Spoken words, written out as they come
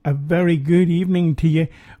A very good evening to you.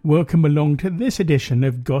 Welcome along to this edition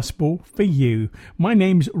of Gospel for You. My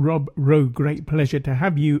name's Rob Rowe. Great pleasure to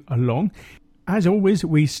have you along. As always,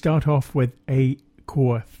 we start off with a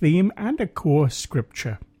core theme and a core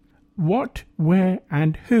scripture. What, where,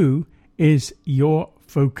 and who is your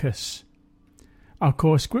focus? Our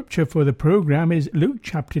core scripture for the program is Luke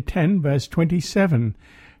chapter 10, verse 27.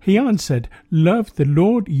 He answered, "Love the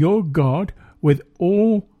Lord your God with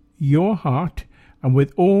all your heart, and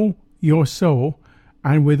with all your soul,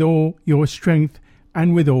 and with all your strength,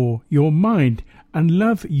 and with all your mind, and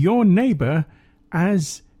love your neighbour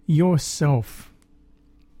as yourself."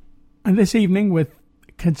 And this evening we're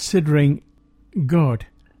considering God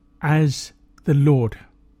as the Lord,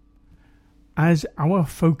 as our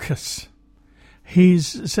focus.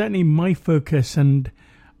 He's certainly my focus, and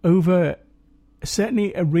over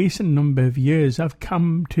certainly a recent number of years I've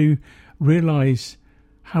come to realise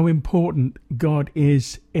how important God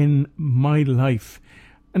is in my life,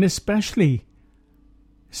 and especially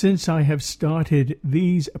since I have started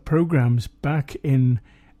these programs back in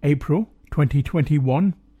April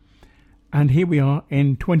 2021, and here we are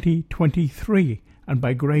in 2023, and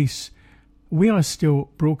by grace we are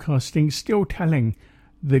still broadcasting, still telling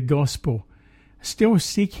the gospel, still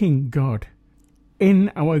seeking God. In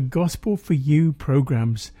our Gospel for You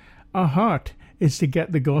programs, our heart is to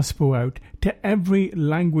get the gospel out to every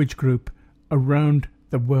language group around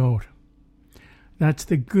the world. That's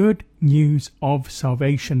the good news of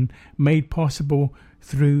salvation made possible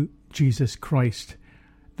through Jesus Christ.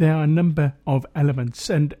 There are a number of elements,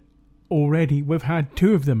 and already we've had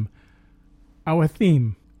two of them. Our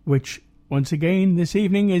theme, which once again this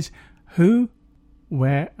evening is who,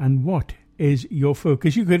 where, and what is your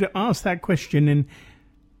focus? You could ask that question in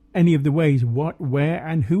any of the ways. What, where,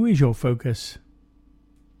 and who is your focus?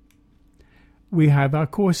 We have our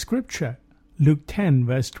core scripture, Luke 10,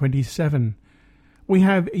 verse 27. We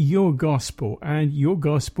have your gospel, and your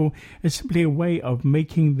gospel is simply a way of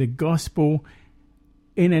making the gospel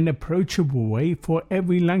in an approachable way for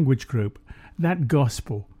every language group. That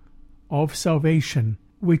gospel of salvation,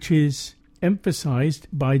 which is emphasized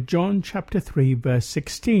by John chapter 3, verse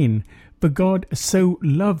 16. For God so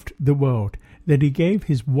loved the world that he gave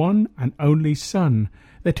his one and only Son,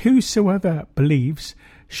 that whosoever believes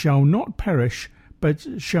shall not perish, but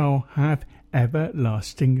shall have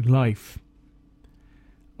everlasting life.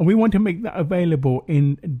 And we want to make that available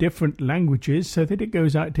in different languages so that it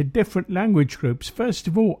goes out to different language groups, first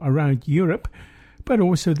of all around Europe, but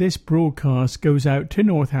also this broadcast goes out to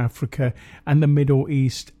North Africa and the Middle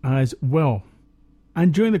East as well.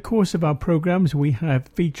 And during the course of our programs, we have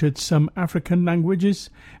featured some African languages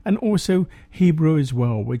and also Hebrew as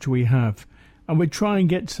well, which we have. And we'll try and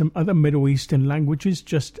get some other Middle Eastern languages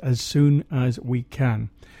just as soon as we can.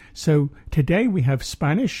 So today we have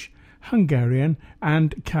Spanish, Hungarian,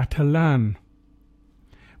 and Catalan.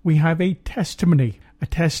 We have a testimony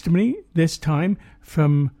this time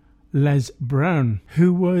from Les Brown,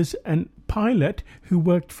 who was a pilot who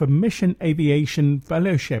worked for Mission Aviation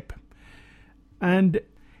Fellowship. And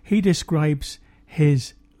he describes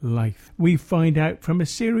his life. We find out from a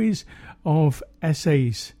series of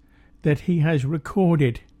essays that he has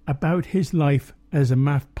recorded about his life as a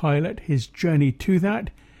MAF pilot, his journey to that,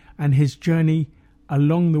 and his journey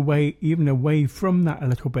along the way, even away from that a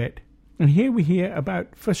little bit. And here we hear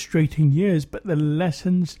about frustrating years, but the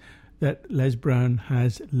lessons that Les Brown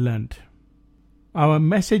has learnt. Our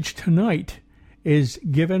message tonight is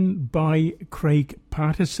given by Craig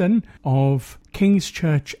Patterson of King's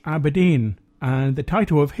Church, Aberdeen, and the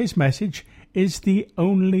title of his message is The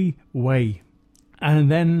Only Way.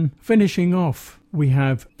 And then finishing off, we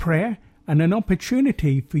have prayer and an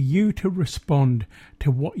opportunity for you to respond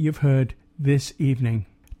to what you've heard this evening,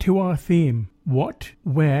 to our theme, what,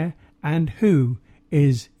 where, and who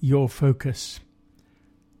is your focus?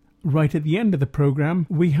 Right at the end of the programme,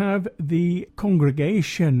 we have the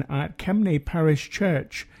congregation at Kemnay Parish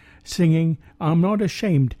Church singing, "I'm not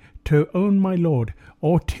ashamed to own my Lord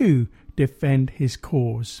or to defend his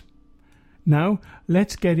cause." Now,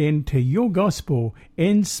 let's get into your gospel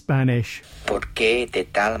in Spanish. Porque de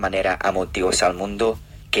tal manera amó Dios al mundo,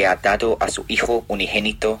 que ha dado a su Hijo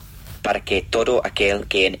unigénito, para que todo aquel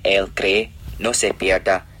que en él cree no se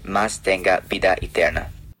pierda, mas tenga vida eterna.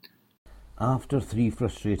 After 3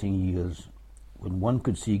 frustrating years, when one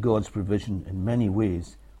could see God's provision in many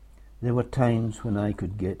ways, there were times when I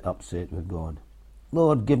could get upset with God.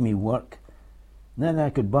 Lord, give me work, then I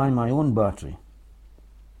could buy my own battery.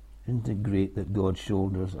 Isn't it great that God's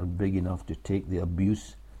shoulders are big enough to take the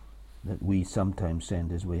abuse that we sometimes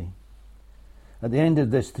send his way? At the end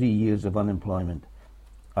of this 3 years of unemployment,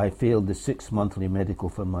 I failed the 6 monthly medical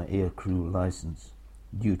for my aircrew licence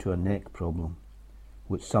due to a neck problem,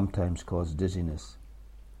 which sometimes caused dizziness.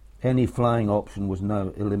 Any flying option was now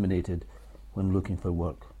eliminated when looking for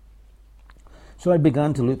work. So I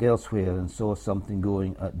began to look elsewhere and saw something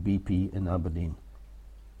going at BP in Aberdeen.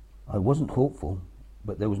 I wasn't hopeful,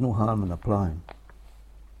 but there was no harm in applying.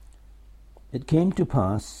 It came to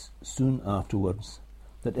pass soon afterwards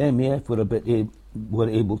that MEF were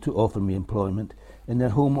able to offer me employment in their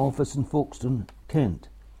home office in Folkestone, Kent.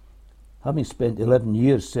 Having spent 11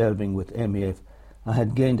 years serving with MEF, I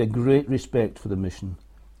had gained a great respect for the mission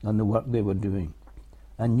and the work they were doing,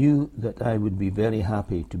 and knew that I would be very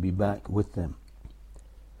happy to be back with them.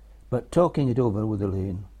 But talking it over with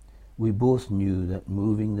Elaine, we both knew that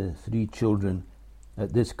moving the 3 children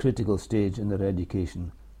at this critical stage in their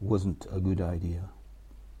education wasn't a good idea.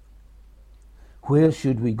 Where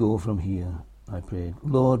should we go from here? I prayed.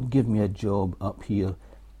 Lord, give me a job up here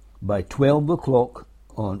by 12 o'clock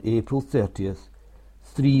on April 30th,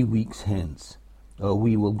 3 weeks hence, or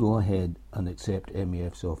we will go ahead and accept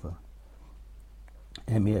MEF's offer.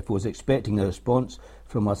 MEF was expecting a response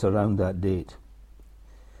from us around that date.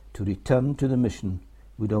 To return to the mission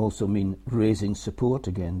would also mean raising support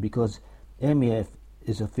again, because MEF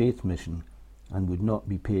is a faith mission and would not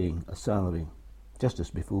be paying a salary, just as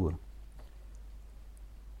before.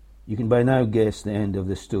 You can by now guess the end of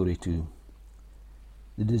this story too.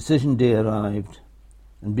 The decision day arrived,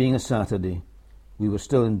 and being a Saturday, we were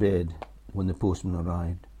still in bed when the postman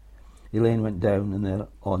arrived. Elaine went down, and there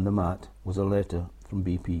on the mat was a letter from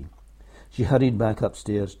BP. She hurried back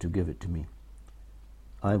upstairs to give it to me.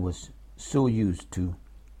 I was so used to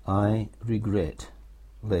 "I regret"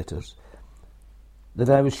 letters that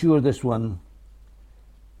I was sure this one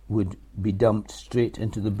would be dumped straight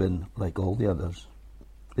into the bin like all the others.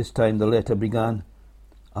 This time the letter began,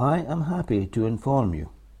 "I am happy to inform you."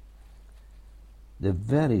 The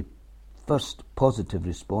very first positive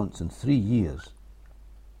response in 3 years.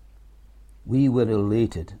 We were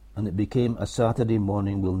elated, and it became a Saturday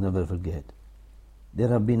morning we'll never forget. There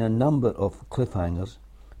have been a number of cliffhangers,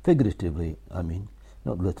 figuratively, I mean,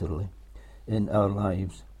 not literally, in our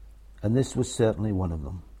lives, and this was certainly one of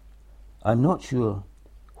them. I'm not sure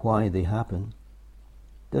why they happen.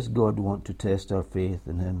 Does God want to test our faith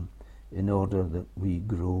in Him in order that we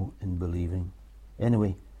grow in believing?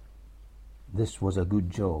 Anyway, this was a good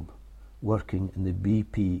job, working in the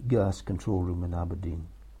BP gas control room in Aberdeen.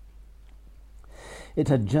 It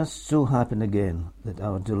had just so happened again that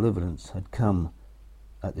our deliverance had come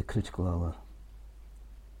at the critical hour.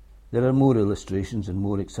 There are more illustrations and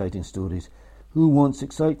more exciting stories. Who wants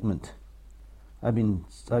excitement?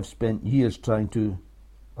 I've spent years trying to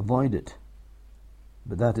avoid it,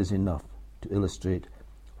 but that is enough to illustrate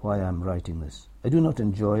why I'm writing this. I do not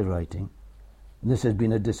enjoy writing, and this has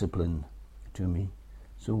been a discipline to me,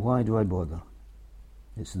 so why do I bother?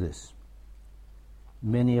 It's this.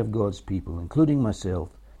 Many of God's people, including myself,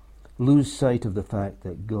 lose sight of the fact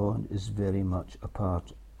that God is very much a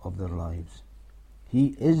part of their lives.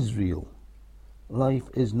 He is real. Life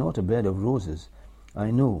is not a bed of roses, I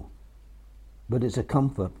know, but it's a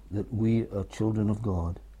comfort that we are children of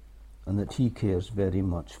God and that He cares very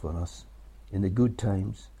much for us in the good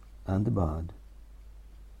times and the bad.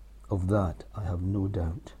 Of that I have no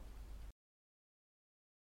doubt.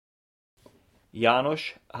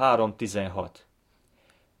 János 3.16.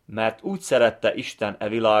 Mert úgy szerette Isten e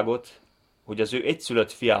világot, hogy az ő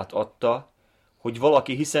egyszülött fiát adta, hogy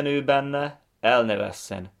valaki hiszen ő benne, el ne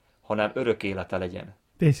vesszen, hanem örök élete legyen.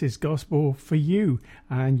 This is Gospel for You,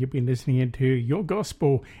 and you've been listening to Your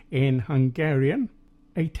Gospel in Hungarian,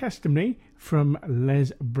 a testimony from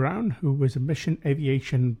Les Brown, who was a mission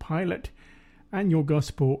aviation pilot, and Your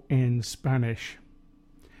Gospel in Spanish.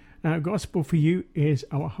 Now, Gospel for You is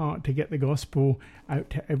our heart to get the gospel out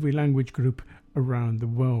to every language group around the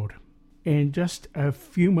world. In just a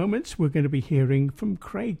few moments, we're going to be hearing from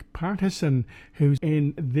Craig Patterson, who's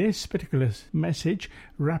in this particular message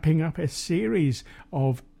wrapping up a series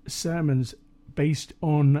of sermons based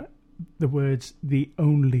on the words, the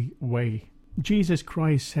only way. Jesus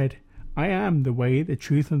Christ said, I am the way, the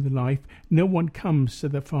truth, and the life. No one comes to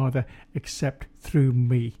the Father except through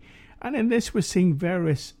me. And in this, we're seeing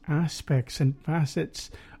various aspects and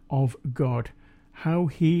facets of God, how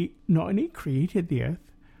He not only created the earth,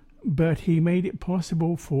 but He made it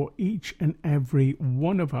possible for each and every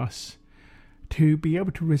one of us to be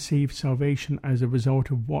able to receive salvation as a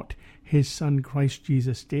result of what His Son Christ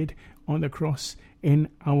Jesus did on the cross in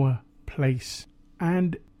our place.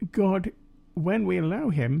 And God when we allow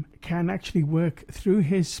him, can actually work through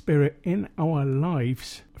his Spirit in our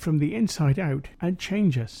lives from the inside out and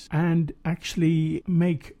change us and actually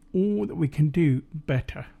make all that we can do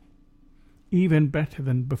better, even better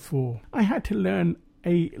than before. I had to learn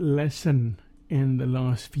a lesson in the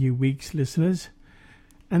last few weeks, listeners,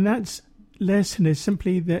 and that lesson is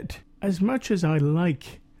simply that as much as I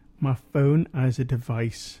like my phone as a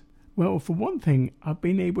device, well, for one thing, I've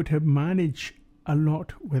been able to manage a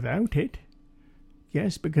lot without it.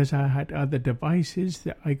 Yes, because I had other devices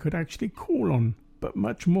that I could actually call on. But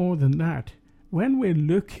much more than that, when we're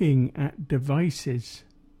looking at devices,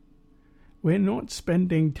 we're not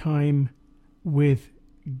spending time with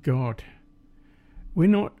God. We're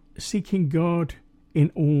not seeking God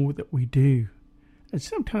in all that we do. And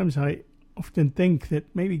sometimes I often think that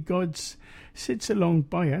maybe God sits along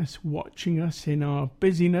by us, watching us in our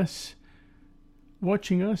busyness,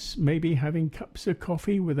 watching us maybe having cups of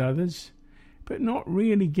coffee with others, but not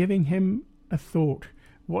really giving him a thought,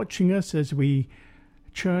 watching us as we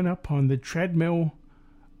churn up on the treadmill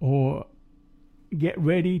or get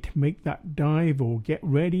ready to make that dive or get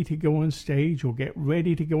ready to go on stage or get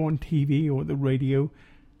ready to go on TV or the radio.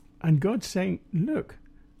 And God's saying, look,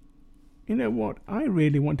 you know what? I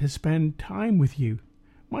really want to spend time with you.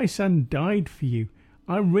 My son died for you.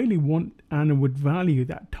 I really want and would value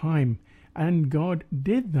that time. And God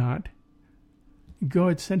did that.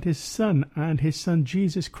 God sent his son, and his son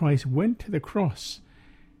Jesus Christ went to the cross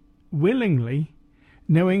willingly,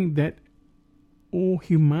 knowing that all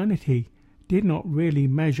humanity did not really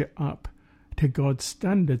measure up to God's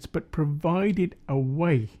standards, but provided a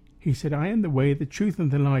way. He said, I am the way, the truth,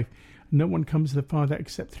 and the life. No one comes to the Father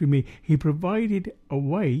except through me. He provided a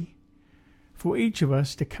way for each of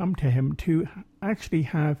us to come to him, to actually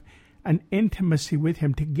have an intimacy with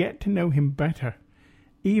him, to get to know him better,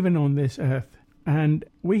 even on this earth. And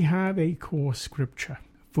we have a core scripture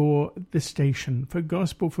for the station, for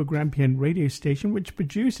Gospel for Grampian radio station, which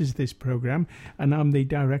produces this program, and I'm the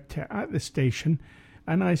director at the station.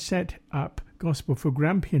 And I set up Gospel for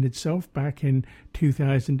Grampian itself back in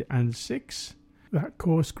 2006. That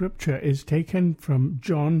core scripture is taken from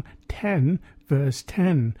John 10, verse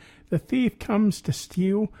 10. The thief comes to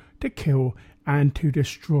steal, to kill, and to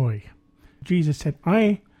destroy. Jesus said,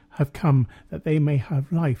 I have come that they may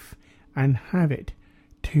have life and have it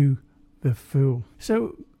to the full.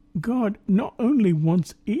 So God not only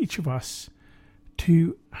wants each of us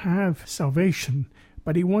to have salvation,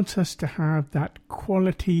 but he wants us to have that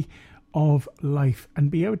quality of life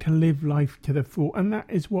and be able to live life to the full. And that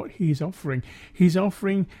is what he's offering. He's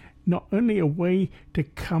offering not only a way to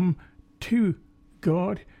come to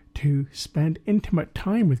God, to spend intimate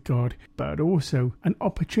time with God, but also an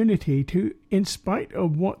opportunity to, in spite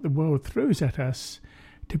of what the world throws at us,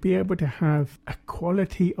 to be able to have a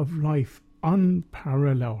quality of life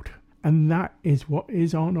unparalleled. And that is what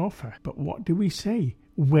is on offer. But what do we say?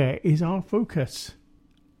 Where is our focus?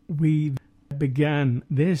 We began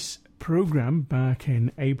this program back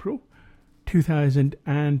in April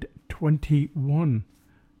 2021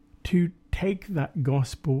 to take that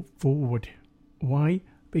gospel forward. Why?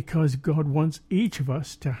 Because God wants each of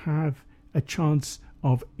us to have a chance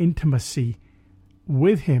of intimacy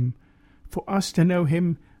with him, for us to know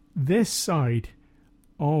him this side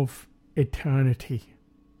of eternity.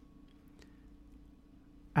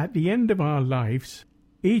 At the end of our lives,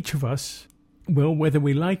 each of us will, whether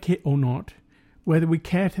we like it or not, whether we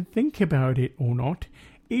care to think about it or not,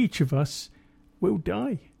 each of us will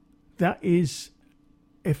die. That is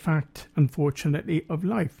a fact, unfortunately, of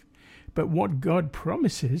life. But what God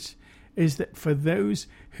promises is that for those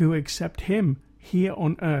who accept him here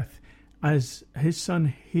on earth as his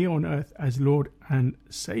son here on earth as Lord and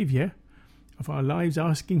Saviour of our lives,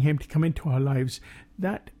 asking him to come into our lives,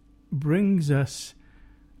 that brings us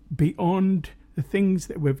beyond the things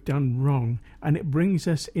that we've done wrong, and it brings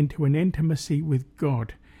us into an intimacy with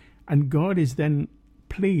God. And God is then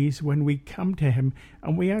pleased when we come to him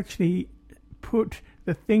and we actually put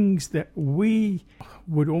the things that we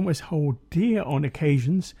would almost hold dear on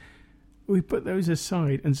occasions, we put those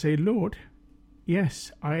aside and say, Lord,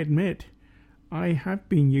 yes, I admit I have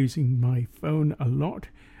been using my phone a lot.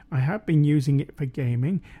 I have been using it for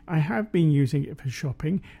gaming. I have been using it for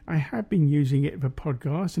shopping. I have been using it for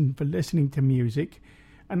podcasts and for listening to music.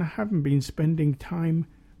 And I haven't been spending time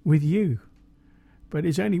with you. But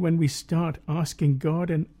it's only when we start asking God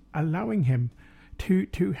and allowing him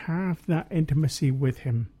to have that intimacy with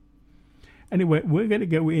him. Anyway, we're going to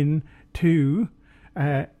go in to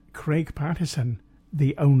Craig Patterson,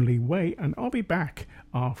 The Only Way, and I'll be back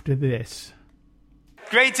after this.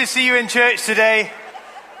 Great to see you in church today.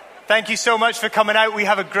 Thank you so much for coming out. We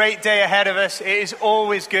have a great day ahead of us. It is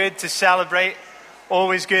always good to celebrate,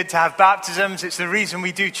 always good to have baptisms. It's the reason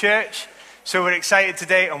we do church. So we're excited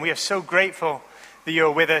today, and we are so grateful that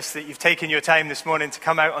you're with us, that you've taken your time this morning to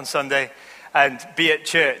come out on Sunday and be at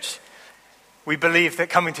church. We believe that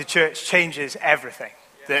coming to church changes everything.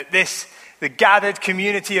 That the gathered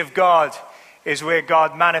community of God is where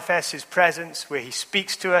God manifests his presence, where he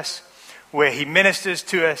speaks to us, where he ministers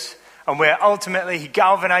to us, and where ultimately he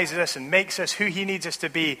galvanizes us and makes us who he needs us to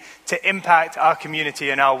be to impact our community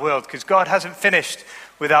and our world. Because God hasn't finished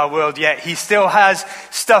with our world yet. He still has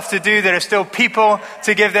stuff to do. There are still people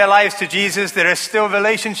to give their lives to Jesus. There are still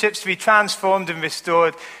relationships to be transformed and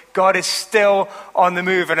restored. God is still on the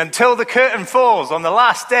move. And until the curtain falls on the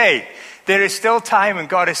last day, there is still time and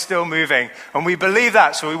God is still moving. And we believe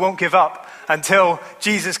that, so we won't give up until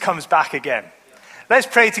Jesus comes back again. Let's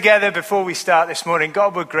pray together before we start this morning.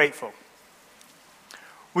 God, we're grateful.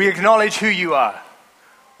 We acknowledge who you are.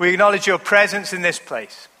 We acknowledge your presence in this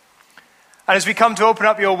place. And as we come to open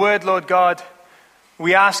up your word, Lord God,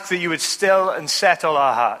 we ask that you would still and settle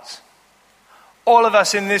our hearts. All of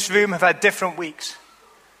us in this room have had different weeks.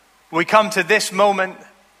 We come to this moment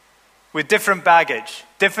with different baggage,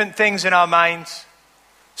 different things in our minds.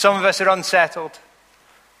 Some of us are unsettled.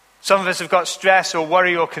 Some of us have got stress or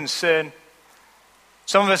worry or concern.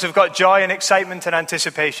 Some of us have got joy and excitement and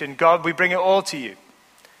anticipation. God, we bring it all to you.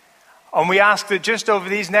 And we ask that just over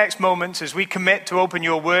these next moments, as we commit to open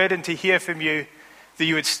your word and to hear from you, that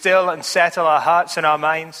you would still and settle our hearts and our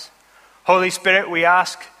minds. Holy Spirit, we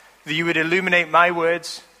ask that you would illuminate my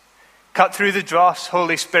words, cut through the dross,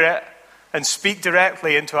 Holy Spirit, and speak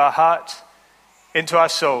directly into our hearts, into our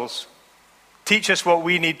souls. Teach us what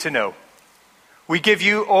we need to know. We give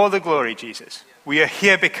you all the glory, Jesus. We are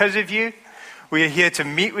here because of you. We are here to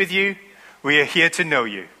meet with you. We are here to know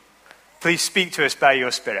you. Please speak to us by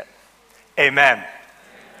your Spirit. Amen.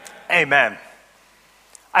 Amen.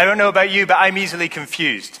 I don't know about you, but I'm easily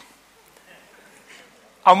confused.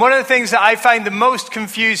 And one of the things that I find the most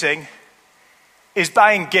confusing is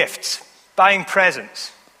buying gifts, buying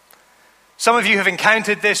presents. Some of you have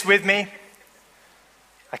encountered this with me.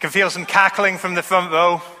 I can feel some cackling from the front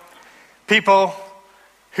row. People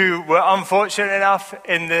who were unfortunate enough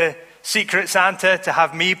in the Secret Santa to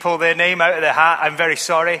have me pull their name out of the hat. I'm very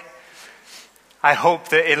sorry. I hope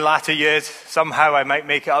that in latter years, somehow I might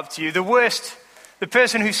make it up to you. The worst, the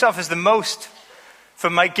person who suffers the most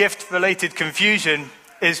from my gift-related confusion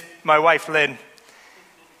is my wife, Lynn.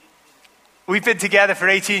 We've been together for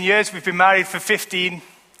 18 years. We've been married for 15.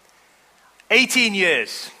 18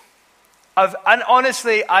 years. And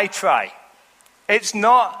honestly, I try.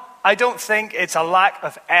 I don't think it's a lack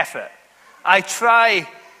of effort. I try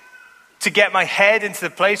to get my head into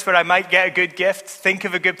the place where I might get a good gift, think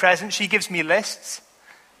of a good present. She gives me lists.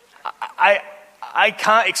 I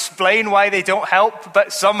can't explain why they don't help,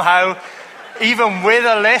 but somehow, even with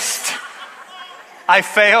a list, I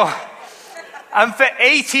fail. And for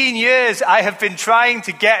 18 years, I have been trying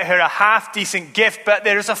to get her a half-decent gift, but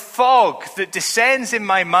there is a fog that descends in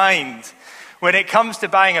my mind when it comes to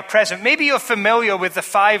buying a present. Maybe you're familiar with the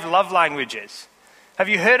 5 love languages. Have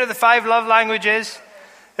you heard of the 5 love languages?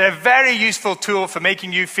 They're a very useful tool for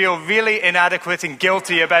making you feel really inadequate and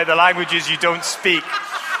guilty about the languages you don't speak.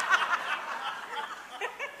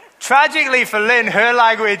 Tragically for Lynn, her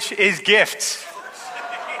language is gifts.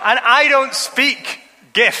 And I don't speak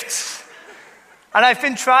gifts. And I've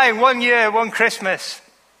been trying. One year, one Christmas,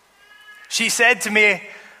 she said to me,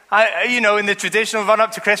 in the traditional run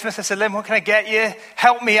up to Christmas, I said, Lynn, what can I get you?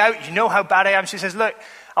 Help me out. You know how bad I am. She says, look,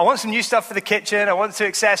 I want some new stuff for the kitchen. I want to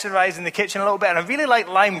accessorize in the kitchen a little bit. And I really like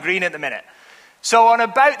lime green at the minute. So on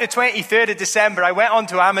about the 23rd of December, I went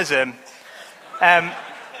onto Amazon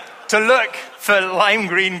to look for lime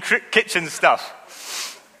green kitchen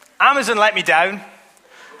stuff. Amazon let me down.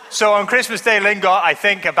 So on Christmas Day, Lynn got, I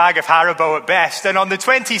think, a bag of Haribo at best. And on the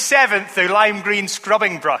 27th, the lime green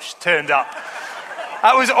scrubbing brush turned up.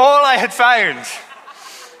 That was all I had found.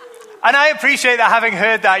 And I appreciate that having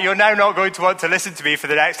heard that, you're now not going to want to listen to me for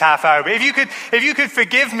the next half hour. But if you could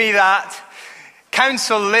forgive me that,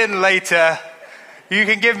 counsel Lynn later, you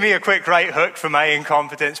can give me a quick right hook for my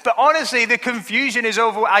incompetence. But honestly, the confusion is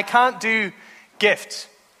over. I can't do gifts.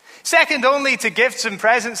 Second only to gifts and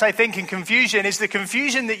presents, I think, in confusion is the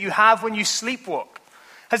confusion that you have when you sleepwalk.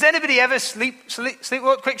 Has anybody ever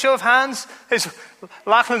sleepwalked? Quick show of hands.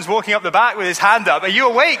 Lachlan's walking up the back with his hand up. Are you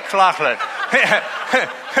awake, Lachlan?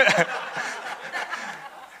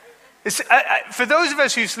 For those of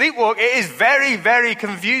us who sleepwalk, it is very, very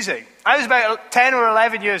confusing. I was about 10 or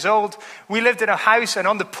 11 years old. We lived in a house, and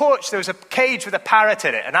on the porch there was a cage with a parrot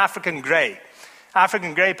in it, an African grey.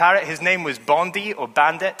 African grey parrot. His name was Bondi or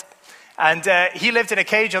Bandit. And he lived in a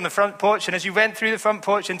cage on the front porch. And as you went through the front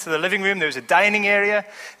porch into the living room, there was a dining area.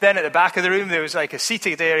 Then at the back of the room, there was like a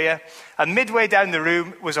seated area. And midway down the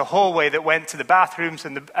room was a hallway that went to the bathrooms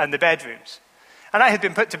and the bedrooms. And I had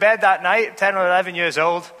been put to bed that night, 10 or 11 years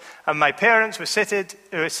old. And my parents were sitting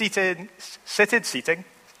in the seating area.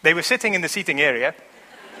 They were seated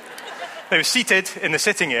in the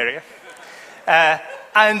sitting area.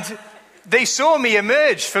 And they saw me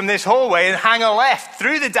emerge from this hallway and hang a left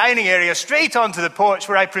through the dining area straight onto the porch,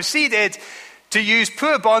 where I proceeded to use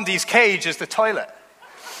poor Bondi's cage as the toilet.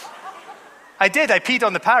 I did. I peed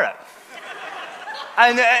on the parrot.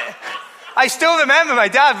 And I still remember my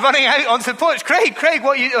dad running out onto the porch. Craig,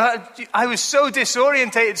 what you... I was so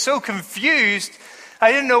disorientated, so confused.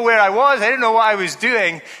 I didn't know where I was. I didn't know what I was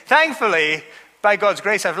doing. Thankfully, by God's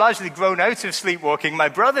grace, I've largely grown out of sleepwalking. My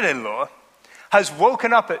brother-in-law has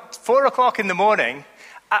woken up at 4 o'clock in the morning,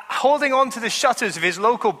 holding on to the shutters of his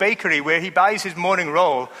local bakery where he buys his morning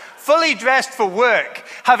roll, fully dressed for work,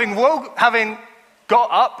 having got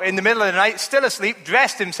up in the middle of the night, still asleep,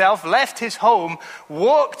 dressed himself, left his home,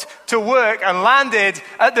 walked to work, and landed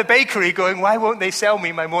at the bakery going, why won't they sell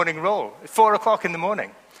me my morning roll at 4 o'clock in the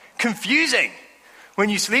morning? Confusing when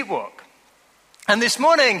you sleepwalk. And this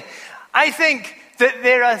morning, I think that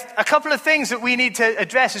there are a couple of things that we need to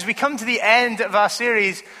address as we come to the end of our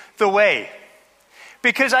series, The Way.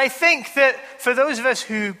 Because I think that for those of us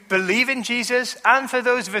who believe in Jesus and for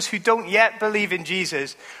those of us who don't yet believe in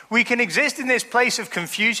Jesus, we can exist in this place of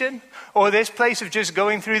confusion or this place of just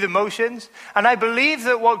going through the motions. And I believe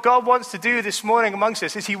that what God wants to do this morning amongst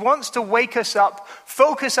us is he wants to wake us up,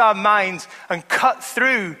 focus our minds, and cut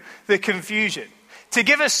through the confusion, to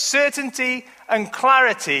give us certainty and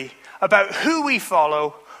clarity about who we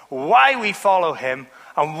follow, why we follow him,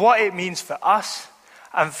 and what it means for us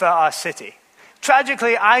and for our city.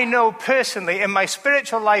 Tragically, I know personally, in my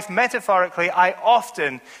spiritual life, metaphorically, I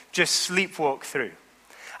often just sleepwalk through.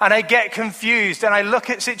 And I get confused, and I look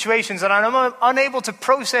at situations, and I'm unable to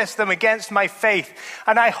process them against my faith.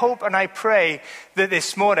 And I hope and I pray that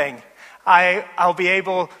this morning, I'll be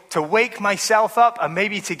able to wake myself up, and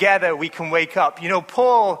maybe together we can wake up. You know,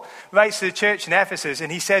 Paul writes to the church in Ephesus,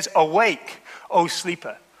 and he says, awake, O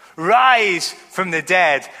sleeper, rise from the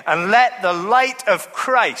dead, and let the light of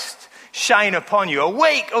Christ shine upon you.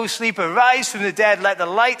 Awake, O sleeper, rise from the dead, let the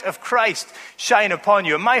light of Christ shine upon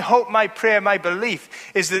you. And my hope, my prayer, my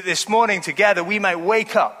belief is that this morning together we might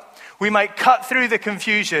wake up, we might cut through the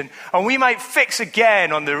confusion, and we might fix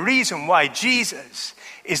again on the reason why Jesus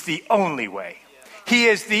is the only way. He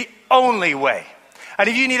is the only way. And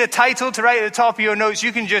if you need a title to write at the top of your notes,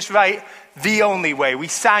 you can just write The Only Way. We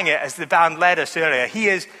sang it as the band led us earlier. He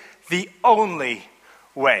is the only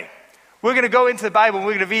way. We're going to go into the Bible and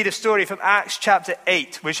we're going to read a story from Acts chapter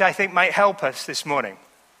 8, which I think might help us this morning.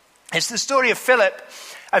 It's the story of Philip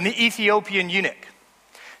and the Ethiopian eunuch.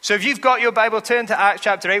 So if you've got your Bible, turn to Acts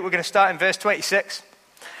chapter 8. We're going to start in verse 26.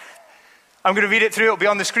 I'm going to read it through. It'll be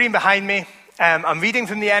on the screen behind me. I'm reading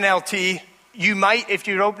from the NLT. You might, if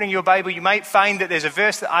you're opening your Bible, you might find that there's a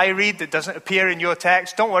verse that I read that doesn't appear in your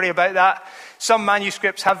text. Don't worry about that. Some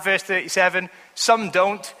manuscripts have verse 37. Some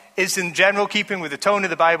don't. It's in general keeping with the tone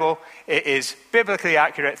of the Bible. It is biblically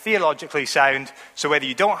accurate, theologically sound. So whether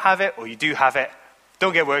you don't have it or you do have it,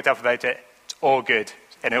 don't get worked up about it. It's all good.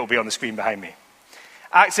 And it will be on the screen behind me.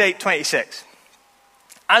 Acts 8:26.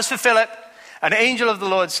 As for Philip, an angel of the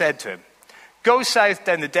Lord said to him, go south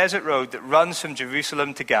down the desert road that runs from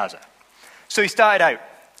Jerusalem to Gaza. So he started out,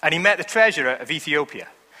 and he met the treasurer of Ethiopia,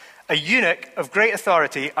 a eunuch of great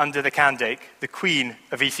authority under the Candace, the queen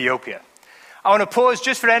of Ethiopia. I want to pause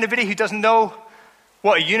just for anybody who doesn't know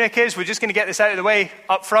what a eunuch is. We're just going to get this out of the way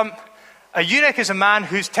up front. A eunuch is a man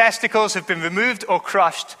whose testicles have been removed or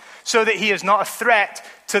crushed so that he is not a threat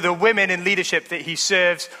to the women in leadership that he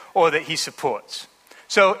serves or that he supports.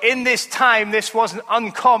 So in this time, this wasn't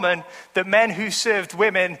uncommon that men who served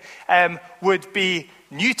women would be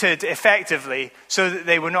neutered effectively so that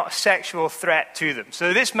they were not a sexual threat to them.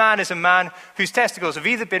 So this man is a man whose testicles have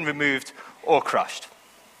either been removed or crushed.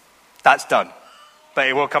 That's done. But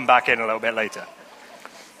it will come back in a little bit later.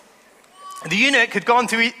 The eunuch had gone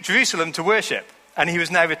to Jerusalem to worship, and he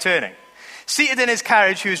was now returning. Seated in his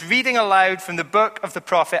carriage, he was reading aloud from the book of the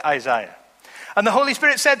prophet Isaiah. And the Holy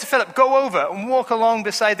Spirit said to Philip, go over and walk along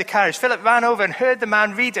beside the carriage. Philip ran over and heard the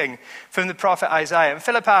man reading from the prophet Isaiah. And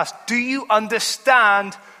Philip asked, do you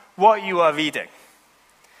understand what you are reading?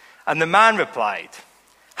 And the man replied,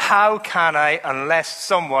 how can I unless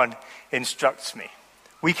someone instructs me?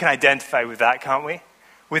 We can identify with that, can't we?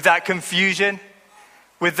 With that confusion,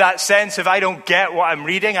 with that sense of I don't get what I'm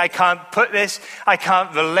reading. I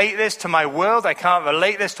can't relate this to my world. I can't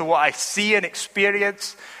relate this to what I see and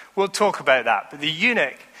experience. We'll talk about that. But the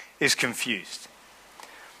eunuch is confused.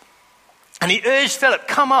 And he urged Philip,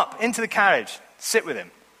 come up into the carriage, sit with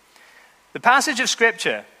him. The passage of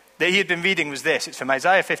scripture that he had been reading was this. It's from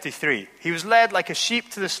Isaiah 53. He was led like a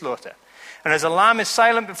sheep to the slaughter. And as a lamb is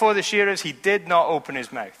silent before the shearers, he did not open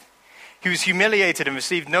his mouth. He was humiliated and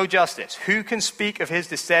received no justice. Who can speak of his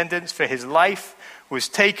descendants? For his life was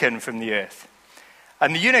taken from the earth.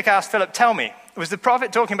 And the eunuch asked Philip, tell me, was the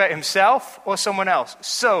prophet talking about himself or someone else?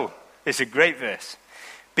 So, it's a great verse.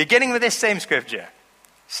 Beginning with this same scripture,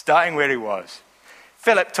 starting where he was,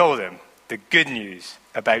 Philip told him the good news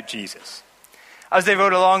about Jesus. As they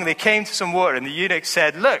rode along, they came to some water, and the eunuch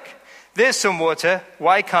said, look, there's some water.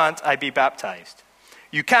 Why can't I be baptized?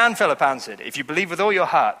 You can, Philip answered, if you believe with all your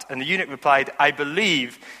heart. And the eunuch replied, I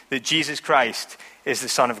believe that Jesus Christ is the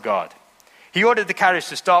Son of God. He ordered the carriage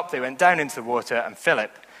to stop. They went down into the water, and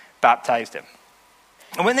Philip baptized him.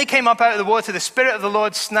 And when they came up out of the water, the Spirit of the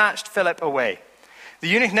Lord snatched Philip away. The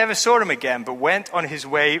eunuch never saw him again, but went on his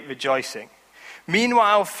way rejoicing.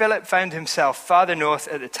 Meanwhile, Philip found himself farther north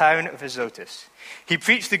at the town of Azotus. He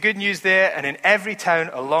preached the good news there and in every town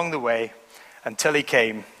along the way until he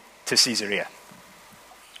came to Caesarea.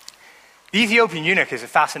 The Ethiopian eunuch is a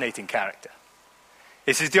fascinating character.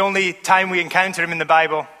 This is the only time we encounter him in the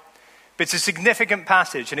Bible, but it's a significant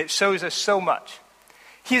passage and it shows us so much.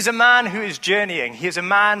 He is a man who is journeying. He is a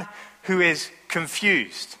man who is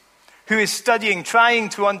confused, who is studying, trying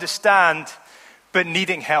to understand, but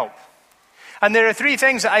needing help. And there are three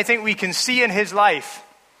things that I think we can see in his life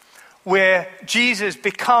where Jesus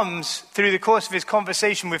becomes, through the course of his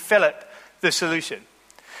conversation with Philip, the solution.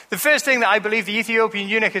 The first thing that I believe the Ethiopian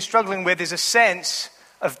eunuch is struggling with is a sense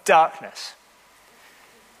of darkness.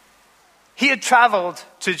 He had traveled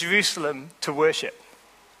to Jerusalem to worship.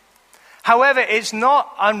 However, it's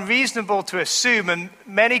not unreasonable to assume, and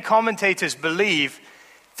many commentators believe,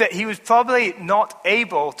 that he was probably not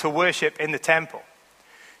able to worship in the temple.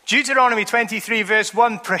 Deuteronomy 23 verse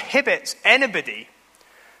 1 prohibits anybody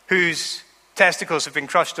whose testicles have been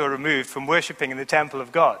crushed or removed from worshiping in the temple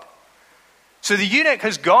of God. So the eunuch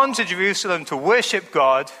has gone to Jerusalem to worship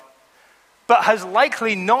God, but has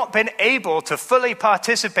likely not been able to fully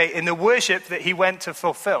participate in the worship that he went to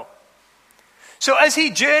fulfill. So as he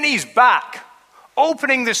journeys back,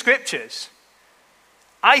 opening the scriptures,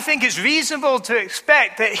 I think it's reasonable to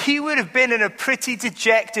expect that he would have been in a pretty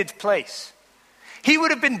dejected place. He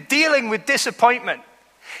would have been dealing with disappointment.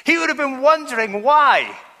 He would have been wondering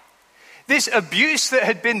why this abuse that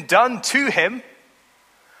had been done to him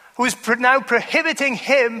was now prohibiting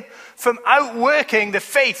him from outworking the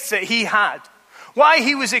faith that he had. Why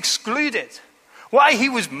he was excluded. Why he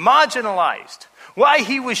was marginalized. Why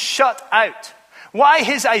he was shut out. Why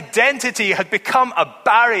his identity had become a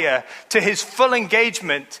barrier to his full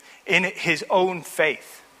engagement in his own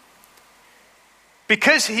faith.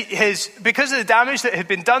 Because of the damage that had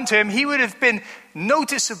been done to him, he would have been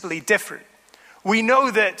noticeably different. We know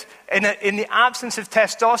that in the absence of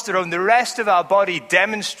testosterone, the rest of our body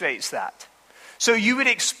demonstrates that. So you would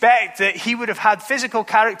expect that he would have had physical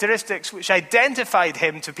characteristics which identified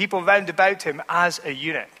him to people round about him as a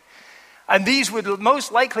eunuch. And these would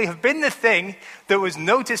most likely have been the thing that was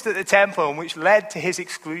noticed at the temple and which led to his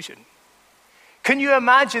exclusion. Can you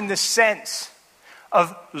imagine the sense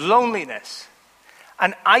of loneliness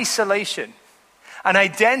and isolation, an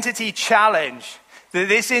identity challenge that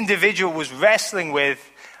this individual was wrestling with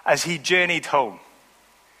as he journeyed home?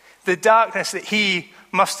 The darkness that he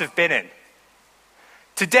must have been in.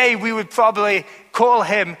 Today we would probably call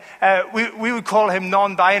him, we would call him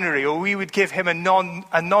non-binary, or we would give him a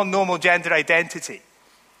non-normal gender identity.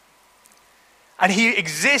 And he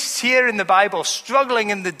exists here in the Bible, struggling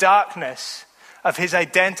in the darkness of his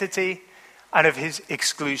identity and of his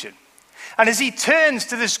exclusion. And as he turns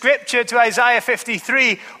to the scripture, to Isaiah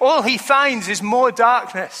 53, all he finds is more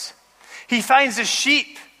darkness. He finds a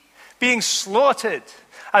sheep being slaughtered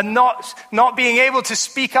and not being able to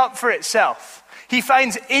speak up for itself. He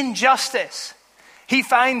finds injustice. He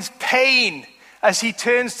finds pain as he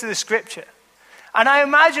turns to the scripture. And I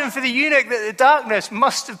imagine for the eunuch that the darkness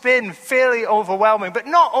must have been fairly overwhelming. But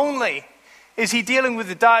not only is he dealing with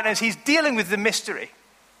the darkness, he's dealing with the mystery.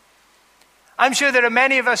 I'm sure there are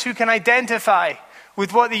many of us who can identify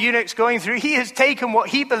with what the eunuch's going through. He has taken what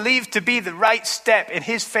he believed to be the right step in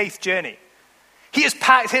his faith journey. He has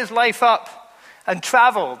packed his life up and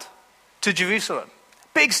traveled to Jerusalem.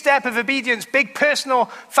 Big step of obedience, big personal,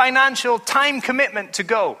 financial, time commitment to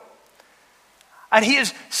go. And he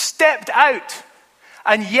has stepped out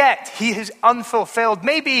And yet he is unfulfilled.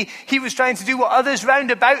 Maybe he was trying to do what others round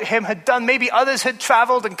about him had done. Maybe others had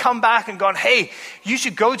traveled and come back and gone, hey, you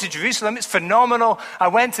should go to Jerusalem. It's phenomenal. I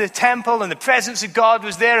went to the temple and the presence of God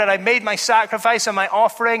was there and I made my sacrifice and my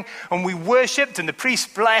offering and we worshipped and the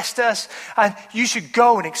priest blessed us. And you should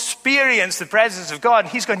go and experience the presence of God.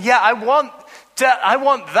 And he's going, yeah, I want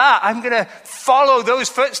that. I'm going to follow those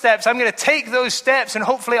footsteps. I'm going to take those steps and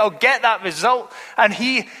hopefully I'll get that result. And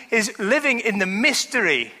he is living in the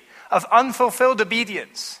mystery of unfulfilled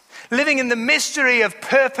obedience, living in the mystery of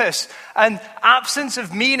purpose and absence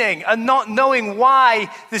of meaning and not knowing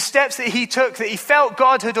why the steps that he took, that he felt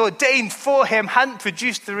God had ordained for him, hadn't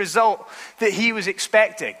produced the result that he was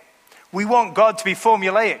expecting. We want God to be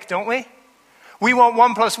formulaic, don't we? We want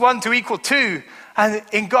 1 + 1 to equal 2. And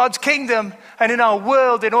in God's kingdom and in our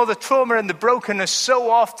world, in all the trauma and the brokenness,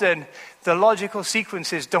 so often the logical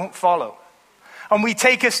sequences don't follow. And we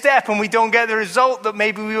take a step and we don't get the result that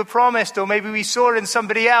maybe we were promised or maybe we saw in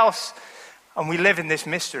somebody else. And we live in this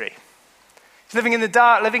mystery. He's living in the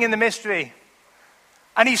dark, living in the mystery.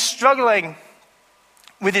 And he's struggling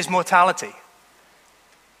with his mortality,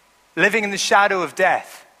 living in the shadow of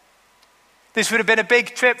death. This would have been a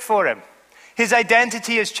big trip for him. His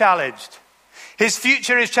identity is challenged. His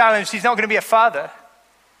future is challenged. He's not going to be a father.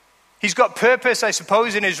 He's got purpose, I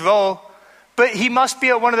suppose, in his role. But he must be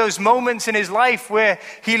at one of those moments in his life where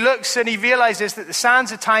he looks and he realizes that the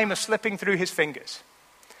sands of time are slipping through his fingers.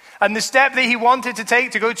 And the step that he wanted to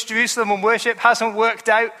take to go to Jerusalem and worship hasn't worked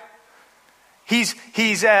out. He's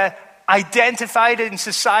identified in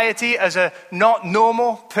society as a not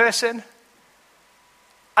normal person.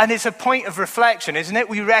 And it's a point of reflection, isn't it?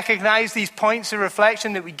 We recognize these points of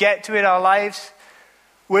reflection that we get to in our lives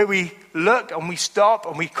where we look and we stop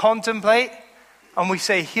and we contemplate and we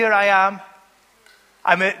say, here I am.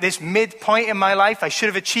 I'm at this midpoint in my life. I should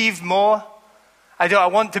have achieved more. I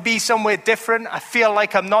want to be somewhere different. I feel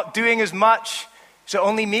like I'm not doing as much. Is it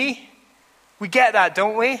only me? We get that,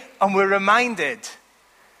 don't we? And we're reminded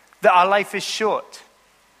that our life is short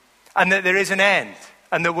and that there is an end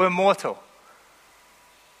and that we're mortal.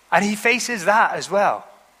 And he faces that as well.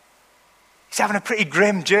 He's having a pretty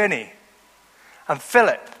grim journey. And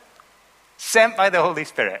Philip, sent by the Holy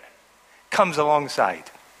Spirit, comes alongside.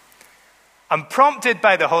 And prompted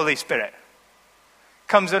by the Holy Spirit,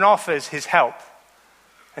 comes and offers his help.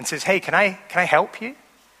 And says, hey, can I help you?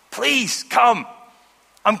 Please, come.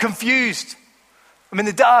 I'm confused. I'm in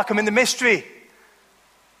the dark. I'm in the mystery.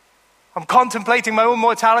 I'm contemplating my own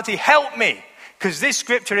mortality. Help me. Because this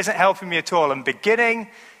scripture isn't helping me at all. And beginning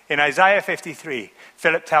in Isaiah 53,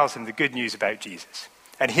 Philip tells him the good news about Jesus.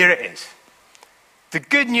 And here it is. The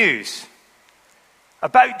good news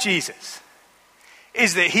about Jesus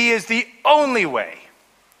is that he is the only way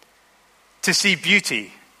to see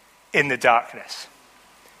beauty in the darkness.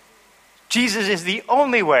 Jesus is the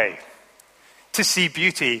only way to see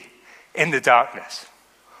beauty in the darkness.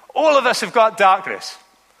 All of us have got darkness.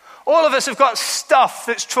 All of us have got stuff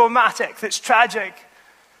that's traumatic, that's tragic,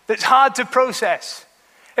 that's hard to process.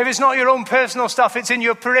 If it's not your own personal stuff, it's in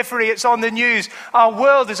your periphery, it's on the news. Our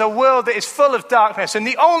world is a world that is full of darkness. And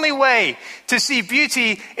the only way to see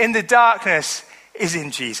beauty in the darkness is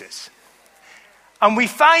in Jesus. And we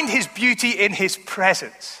find his beauty in his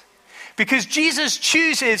presence. Because Jesus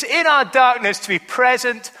chooses in our darkness to be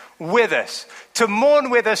present with us, to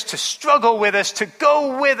mourn with us, to struggle with us, to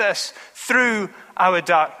go with us through our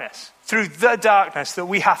darkness, through the darkness that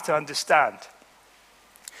we have to understand.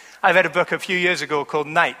 I read a book a few years ago called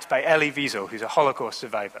Night by Elie Wiesel, who's a Holocaust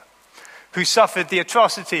survivor, who suffered the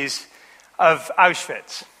atrocities of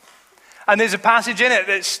Auschwitz. And there's a passage in it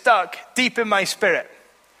that stuck deep in my spirit.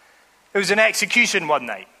 It was an execution one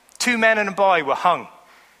night. 2 men and a boy were hung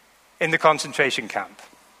in the concentration camp.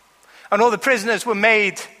 And all the prisoners were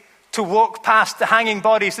made to walk past the hanging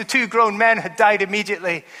bodies. The 2 grown men had died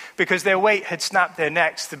immediately because their weight had snapped their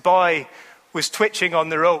necks. The boy was twitching on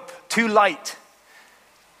the rope, too light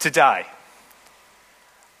to die.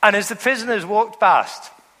 And as the prisoners walked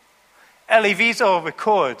past, Elie Wiesel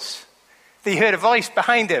records that he heard a voice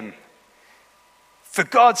behind him. For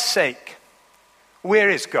God's sake, where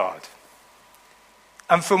is God?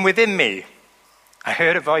 And from within me, I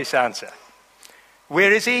heard a voice answer.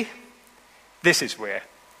 Where is he? This is where.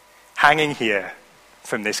 Hanging here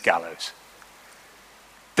from this gallows.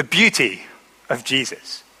 The beauty of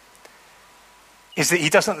Jesus is that he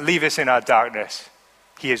doesn't leave us in our darkness.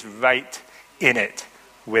 He is right in it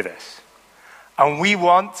with us. And we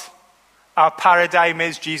want, our paradigm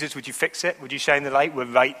is, Jesus, would you fix it? Would you shine the light? We're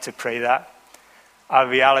right to pray that. Our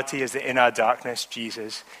reality is that in our darkness,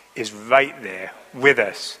 Jesus is right there with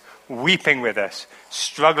us, weeping with us,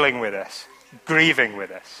 struggling with us, grieving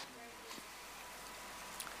with us.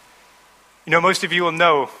 You know, most of you will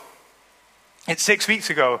know, it's 6 weeks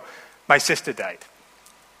ago, my sister died.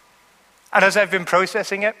 And as I've been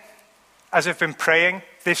processing it, as I've been praying,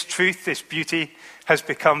 this truth, this beauty has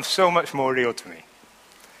become so much more real to me.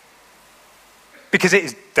 Because it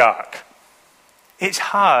is dark. It's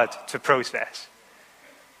hard to process.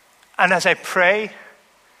 And as I pray,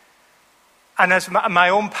 and as my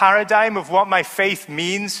own paradigm of what my faith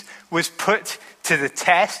means was put to the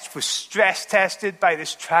test, was stress tested by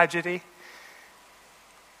this tragedy,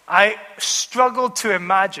 I struggled to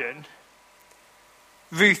imagine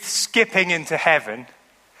Ruth skipping into heaven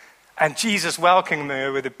and Jesus welcoming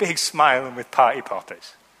her with a big smile and with party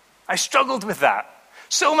poppers. I struggled with that.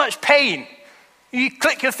 So much pain. You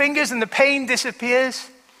click your fingers and the pain disappears.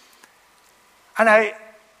 And I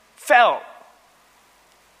felt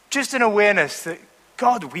just an awareness that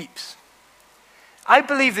God weeps. I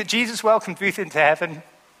believe that Jesus welcomed Ruth into heaven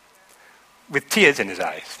with tears in his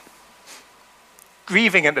eyes,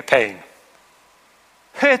 grieving at the pain,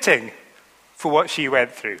 hurting for what she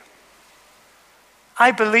went through.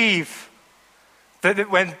 I believe that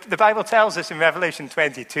when the Bible tells us in Revelation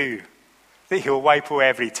 22 that he'll wipe away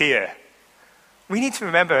every tear, we need to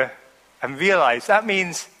remember and realize that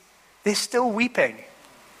means they're still weeping,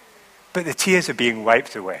 but the tears are being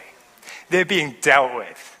wiped away. They're being dealt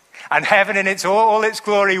with. And heaven in all its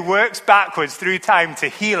glory works backwards through time to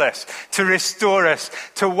heal us, to restore us,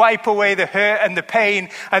 to wipe away the hurt and the pain.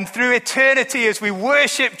 And through eternity, as we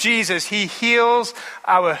worship Jesus, he heals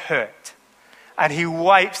our hurt. And he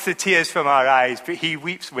wipes the tears from our eyes, but he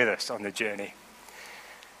weeps with us on the journey.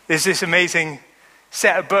 There's this amazing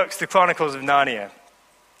set of books, the Chronicles of Narnia.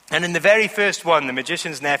 And in the very first one, The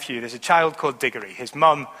Magician's Nephew, there's a child called Diggory. His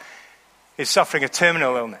mum is suffering a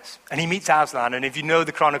terminal illness. And he meets Aslan. And if you know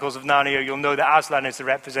the Chronicles of Narnia, you'll know that Aslan is the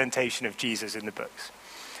representation of Jesus in the books.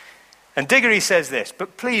 And Diggory says this,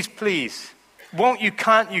 "But please, please,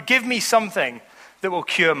 can't you give me something that will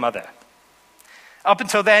cure Mother?" Up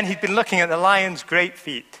until then, he'd been looking at the lion's great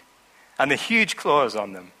feet and the huge claws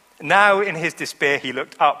on them. Now, in his despair, he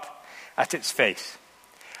looked up at its face.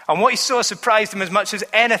 And what he saw surprised him as much as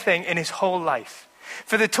anything in his whole life.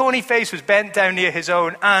 For the tawny face was bent down near his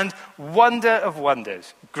own, and wonder of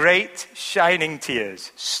wonders, great shining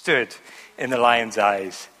tears stood in the lion's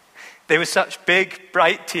eyes. They were such big,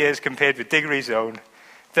 bright tears compared with Diggory's own,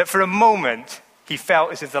 that for a moment he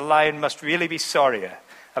felt as if the lion must really be sorrier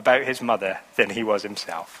about his mother than he was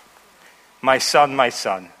himself. my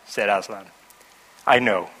son, said Aslan. "I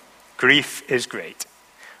know, grief is great.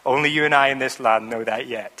 Only you and I in this land know that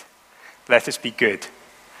yet. Let us be good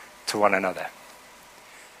to one another."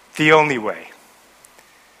 The only way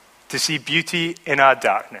to see beauty in our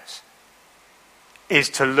darkness is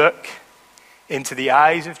to look into the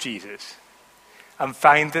eyes of Jesus and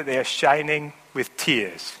find that they are shining with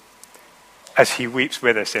tears as he weeps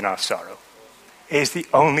with us in our sorrow. It is the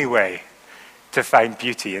only way to find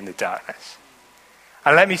beauty in the darkness.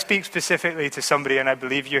 And let me speak specifically to somebody, and I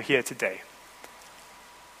believe you're here today.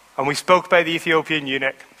 And we spoke about the Ethiopian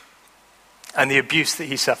eunuch and the abuse that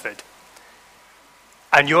he suffered.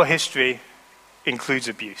 And your history includes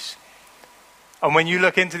abuse. And when you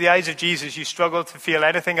look into the eyes of Jesus, you struggle to feel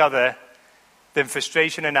anything other than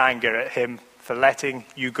frustration and anger at him for letting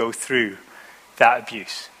you go through that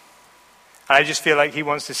abuse. And I just feel like he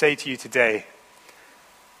wants to say to you today,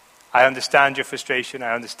 I understand your frustration,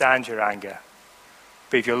 I understand your anger,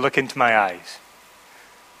 but if you'll look into my eyes,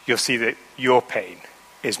 you'll see that your pain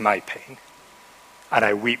is my pain, and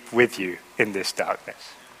I weep with you in this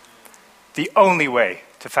darkness. The only way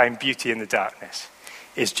to find beauty in the darkness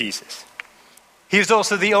is Jesus. He is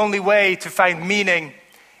also the only way to find meaning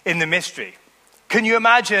in the mystery. Can you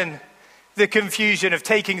imagine the confusion of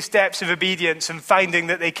taking steps of obedience and finding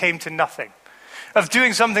that they came to nothing? Of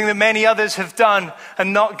doing something that many others have done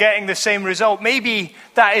and not getting the same result? Maybe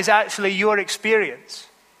that is actually your experience,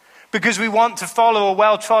 because we want to follow a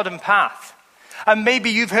well-trodden path. And maybe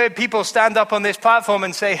you've heard people stand up on this platform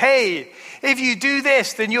and say, hey, if you do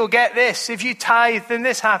this, then you'll get this. If you tithe, then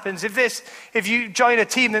this happens. If you join a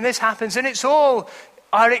team, then this happens. And it's all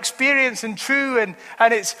our experience and true, and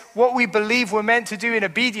it's what we believe we're meant to do in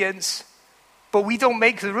obedience, but we don't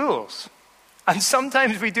make the rules. And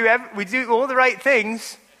sometimes we do all the right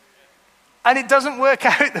things, and it doesn't work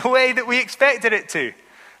out the way that we expected it to.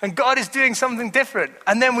 And God is doing something different.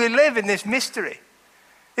 And then we live in this mystery.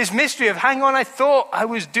 This mystery of, hang on, I thought I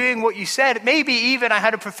was doing what you said. Maybe even I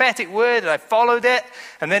had a prophetic word and I followed it,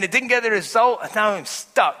 and then it didn't get the result, and now I'm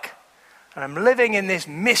stuck. And I'm living in this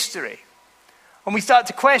mystery. And we start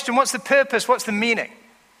to question, what's the purpose? What's the meaning?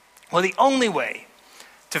 Well, the only way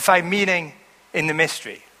to find meaning in the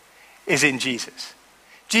mystery is in Jesus.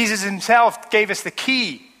 Jesus himself gave us the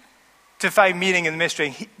key to find meaning in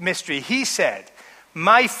the mystery. He said,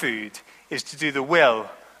 my food is to do the will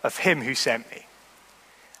of him who sent me.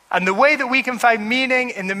 And the way that we can find meaning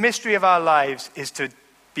in the mystery of our lives is to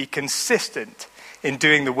be consistent in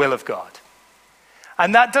doing the will of God.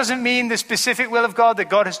 And that doesn't mean the specific will of God, that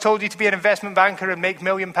God has told you to be an investment banker and make £1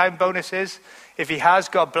 million bonuses. If he has,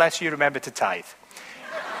 God bless you, remember to tithe.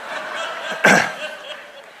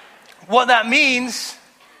 What that means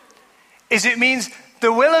is it means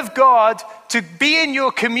the will of God to be in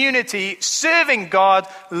your community, serving God,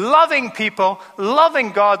 loving people,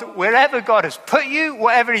 loving God wherever God has put you,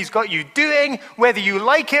 whatever he's got you doing, whether you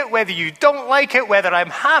like it, whether you don't like it, whether I'm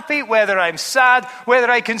happy, whether I'm sad, whether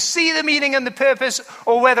I can see the meaning and the purpose,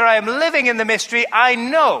 or whether I am living in the mystery. I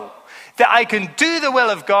know that I can do the will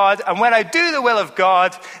of God, and when I do the will of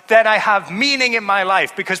God, then I have meaning in my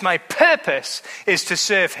life, because my purpose is to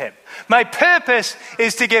serve him. My purpose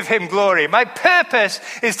is to give him glory. My purpose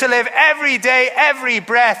is to live every day, every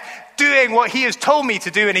breath, doing what he has told me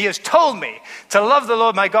to do, and he has told me to love the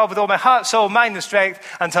Lord my God with all my heart, soul, mind, and strength,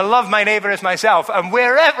 and to love my neighbor as myself. And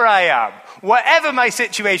wherever I am, whatever my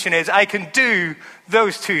situation is, I can do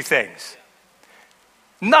those two things.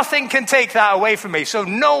 Nothing can take that away from me, so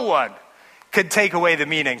no one could take away the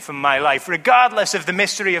meaning from my life, regardless of the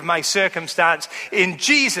mystery of my circumstance. In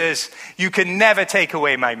Jesus, you can never take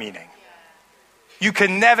away my meaning. You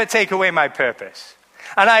can never take away my purpose.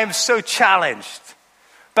 And I am so challenged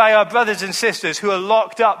by our brothers and sisters who are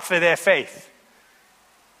locked up for their faith.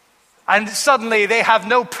 And suddenly they have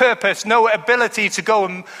no purpose, no ability to go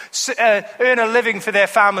and earn a living for their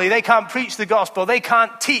family. They can't preach the gospel. They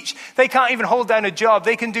can't teach. They can't even hold down a job.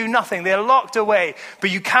 They can do nothing. They're locked away. But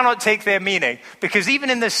you cannot take their meaning, because even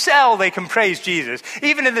in the cell they can praise Jesus.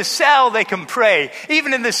 Even in the cell they can pray.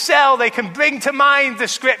 Even in the cell they can bring to mind the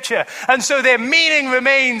scripture. And so their meaning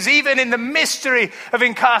remains even in the mystery of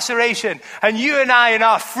incarceration. And you and I, in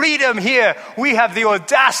our freedom here, we have the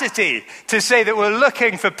audacity to say that we're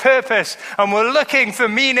looking for purpose and we're looking for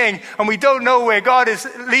meaning, and we don't know where God is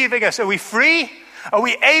leaving us. Are we free? Are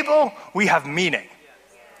we able? We have meaning.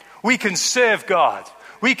 We can serve God.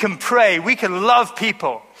 We can pray. We can love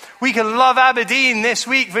people. We can love Aberdeen this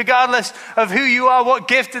week, regardless of who you are, what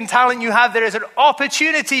gift and talent you have. There is an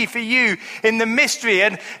opportunity for you in the mystery.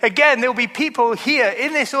 And again, there will be people here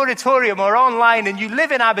in this auditorium or online, and you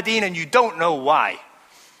live in Aberdeen and you don't know why.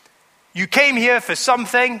 You came here for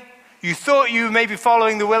something. You thought you may be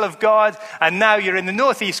following the will of God, and now you're in the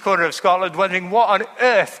northeast corner of Scotland wondering what on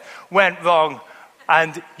earth went wrong,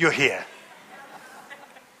 and you're here.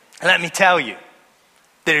 Let me tell you,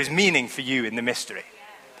 there is meaning for you in the mystery.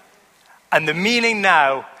 And the meaning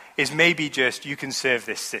now is maybe just you can serve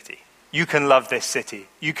this city. You can love this city.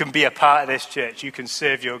 You can be a part of this church. You can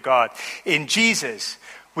serve your God. In Jesus,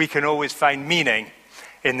 we can always find meaning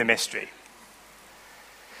in the mystery.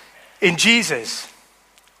 In Jesus,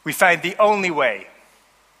 we find the only way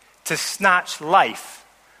to snatch life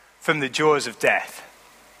from the jaws of death.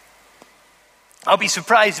 I'll be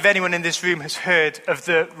surprised if anyone in this room has heard of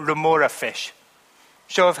the remora fish.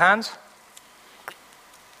 Show of hands.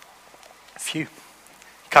 A few.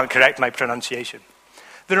 Can't correct my pronunciation.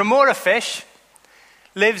 The remora fish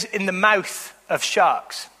lives in the mouth of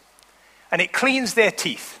sharks, and it cleans their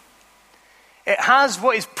teeth. It has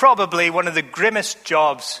what is probably one of the grimmest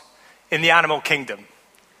jobs in the animal kingdom.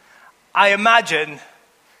 I imagine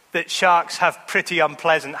that sharks have pretty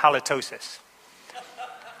unpleasant halitosis.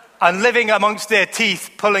 And living amongst their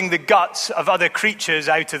teeth, pulling the guts of other creatures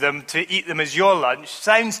out of them to eat them as your lunch,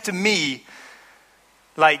 sounds to me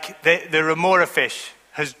like the remora fish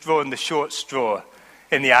has drawn the short straw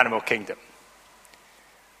in the animal kingdom.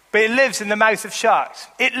 But it lives in the mouth of sharks.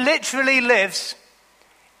 It literally lives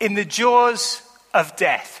in the jaws of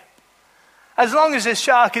death. As long as a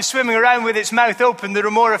shark is swimming around with its mouth open, the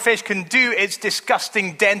remora fish can do its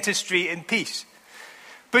disgusting dentistry in peace.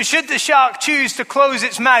 But should the shark choose to close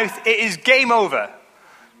its mouth, it is game over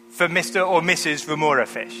for Mr. or Mrs. remora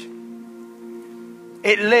fish.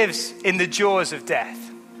 It lives in the jaws of death.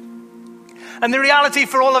 And the reality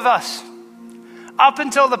for all of us, up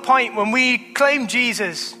until the point when we claim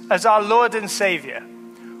Jesus as our Lord and Savior,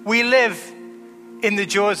 we live in the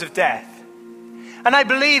jaws of death. And I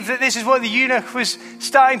believe that this is what the eunuch was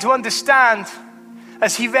starting to understand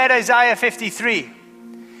as he read Isaiah 53.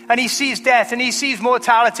 And he sees death and he sees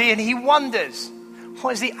mortality and he wonders,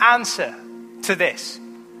 what is the answer to this?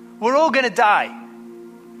 We're all going to die.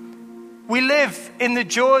 We live in the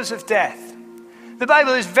jaws of death. The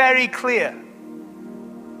Bible is very clear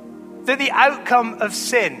that the outcome of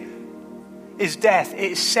sin is death.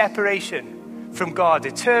 It is separation from God,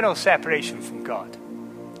 eternal separation from God.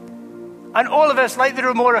 And all of us, like the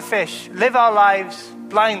remora fish, live our lives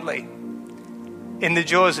blindly in the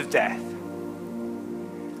jaws of death.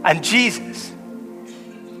 And Jesus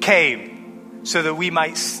came so that we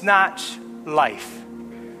might snatch life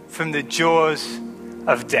from the jaws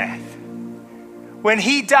of death. When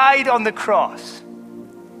he died on the cross,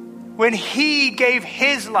 when he gave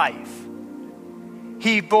his life,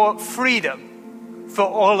 he bought freedom for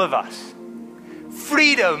all of us.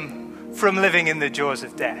 Freedom from living in the jaws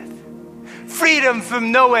of death. Freedom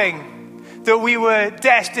from knowing that we were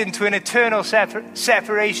destined to an eternal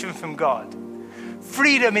separation from God.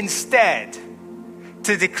 Freedom instead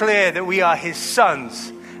to declare that we are his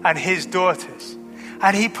sons and his daughters.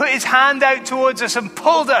 And he put his hand out towards us and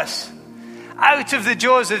pulled us out of the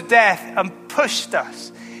jaws of death and pushed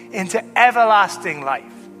us into everlasting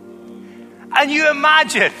life. And you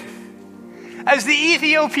imagine, as the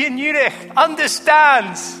Ethiopian eunuch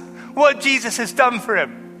understands what Jesus has done for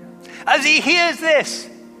him, as he hears this,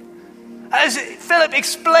 as Philip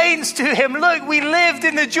explains to him, look, we lived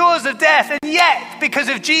in the jaws of death, and yet, because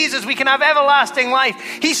of Jesus, we can have everlasting life.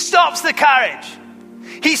 He stops the carriage.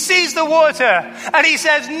 He sees the water, and he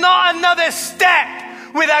says, not another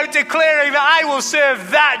step without declaring that I will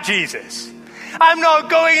serve that Jesus. I'm not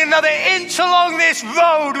going another inch along this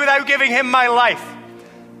road without giving him my life.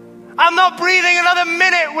 I'm not breathing another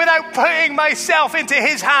minute without putting myself into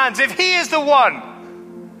his hands. If he is the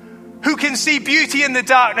one who can see beauty in the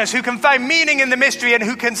darkness, who can find meaning in the mystery, and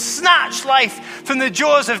who can snatch life from the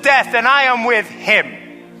jaws of death, then I am with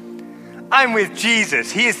him. I'm with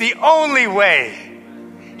Jesus. He is the only way.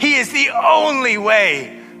 He is the only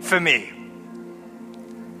way for me.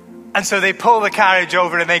 And so they pull the carriage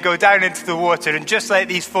over and they go down into the water, and just like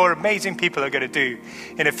these four amazing people are going to do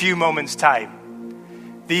in a few moments' time,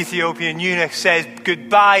 the Ethiopian eunuch says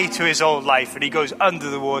goodbye to his old life, and he goes under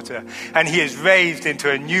the water, and he is raised into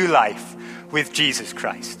a new life with Jesus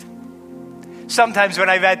Christ. Sometimes when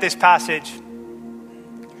I read this passage,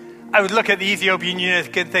 I would look at the Ethiopian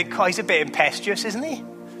eunuch and think, oh, he's a bit impetuous, isn't he?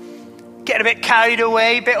 Getting a bit carried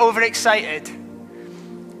away, a bit overexcited.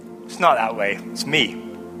 It's not that way. It's me.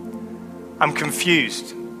 I'm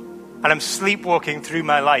confused, and I'm sleepwalking through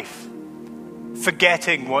my life,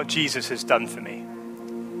 forgetting what Jesus has done for me.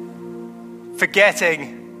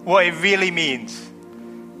 Forgetting what it really means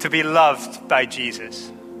to be loved by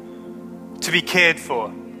Jesus, to be cared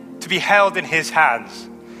for, to be held in his hands,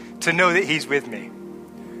 to know that he's with me.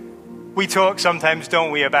 We talk sometimes,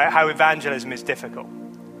 don't we, about how evangelism is difficult,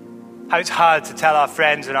 how it's hard to tell our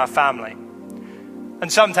friends and our family.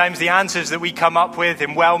 And sometimes the answers that we come up with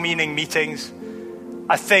in well-meaning meetings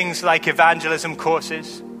are things like evangelism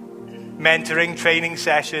courses, mentoring, training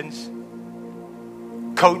sessions,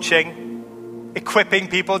 coaching, equipping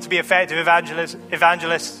people to be effective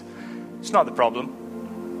evangelists. It's not the problem.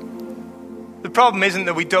 The problem isn't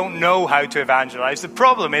that we don't know how to evangelize. The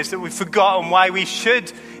problem is that we've forgotten why we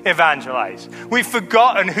should evangelize. We've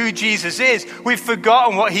forgotten who Jesus is. We've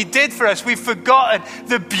forgotten what he did for us. We've forgotten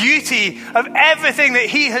the beauty of everything that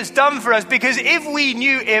he has done for us. Because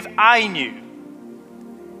if I knew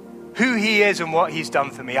who he is and what he's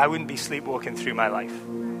done for me, I wouldn't be sleepwalking through my life.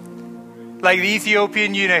 Like the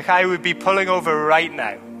Ethiopian eunuch, I would be pulling over right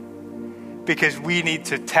now, because we need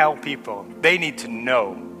to tell people, they need to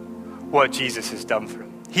know what Jesus has done for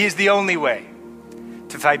them. He is the only way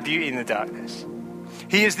to find beauty in the darkness.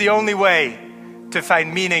 He is the only way to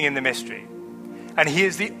find meaning in the mystery. And he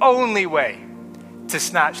is the only way to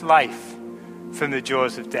snatch life from the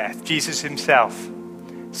jaws of death. Jesus himself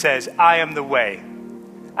says, I am the way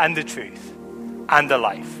and the truth and the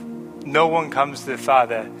life. No one comes to the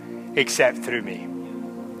Father except through me.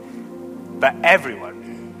 But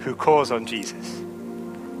everyone who calls on Jesus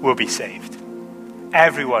will be saved.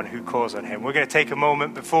 Everyone who calls on him. We're going to take a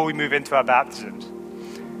moment before we move into our baptisms,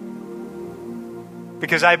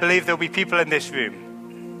 because I believe there'll be people in this room,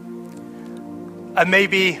 and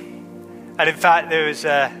in fact there was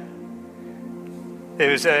a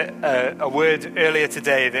word earlier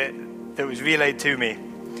today that was relayed to me,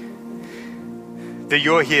 that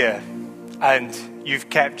you're here and you've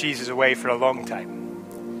kept Jesus away for a long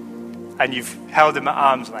time, and you've held him at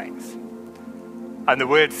arm's length. And the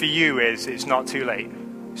word for you is, it's not too late.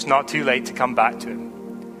 It's not too late to come back to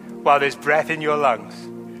him. While there's breath in your lungs,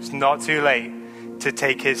 it's not too late to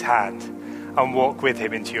take his hand and walk with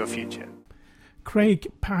him into your future.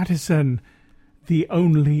 Craig Patterson, The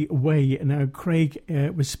Only Way. Now, Craig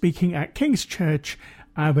was speaking at King's Church,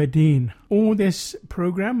 Aberdeen. All this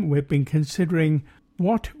program, we've been considering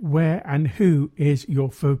what, where, and who is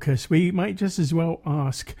your focus. We might just as well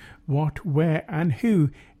ask what, where, and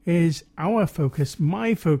who is our focus,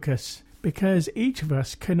 my focus, because each of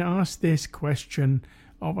us can ask this question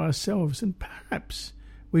of ourselves, and perhaps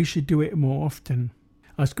we should do it more often.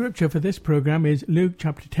 Our scripture for this program is Luke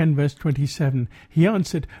chapter 10 verse 27. He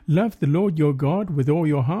answered, "Love the Lord your God with all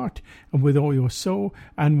your heart and with all your soul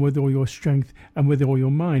and with all your strength and with all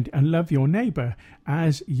your mind, and love your neighbor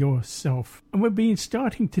as yourself." And we've been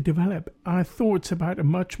starting to develop our thoughts about a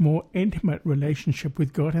much more intimate relationship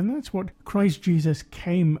with God, and that's what Christ Jesus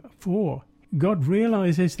came for. God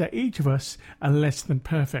realizes that each of us are less than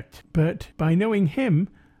perfect, but by knowing Him,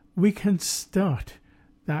 we can start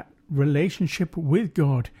that relationship with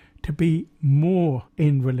God to be more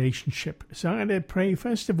in relationship. So I'm going to pray,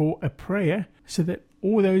 first of all, a prayer so that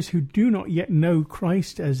all those who do not yet know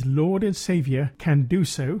Christ as Lord and Saviour can do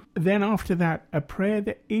so. Then after that, a prayer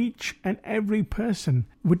that each and every person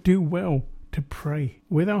would do well to pray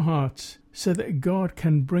with our hearts so that God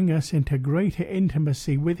can bring us into greater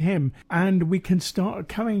intimacy with Him, and we can start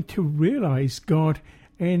coming to realize God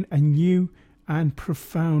in a new and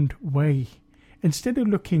profound way. Instead of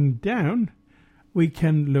looking down, we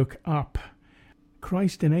can look up.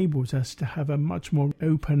 Christ enables us to have a much more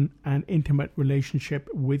open and intimate relationship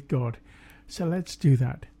with God. So let's do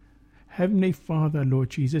that. Heavenly Father, Lord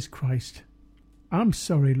Jesus Christ, I'm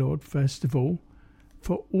sorry, Lord, first of all,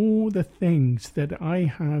 for all the things that I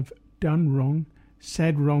have done wrong,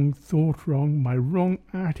 said wrong, thought wrong, my wrong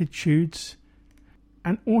attitudes,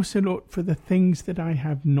 and also, Lord, for the things that I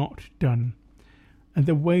have not done, and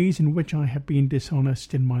the ways in which I have been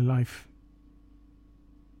dishonest in my life.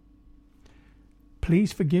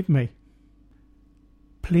 Please forgive me.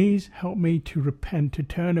 Please help me to repent, to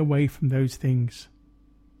turn away from those things.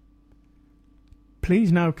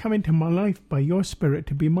 Please now come into my life by your Spirit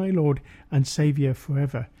to be my Lord and Saviour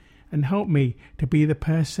forever, and help me to be the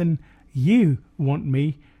person you want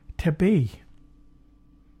me to be.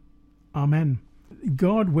 Amen.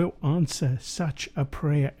 God will answer such a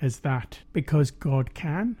prayer as that, because God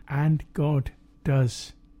can and God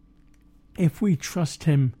does, if we trust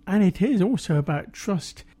Him. And it is also about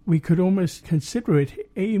trust. We could almost consider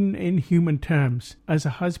it, even in human terms, as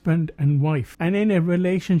a husband and wife. And in a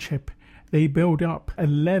relationship, they build up a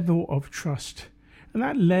level of trust. And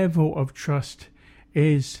that level of trust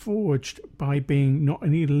is forged by being not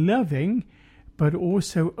only loving, but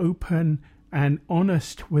also open and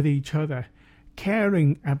honest with each other,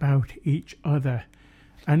 caring about each other.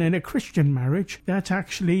 And in a Christian marriage, that's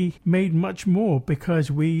actually made much more, because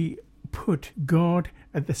we put God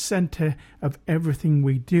at the center of everything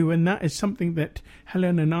we do. And that is something that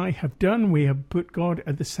Helen and I have done. We have put God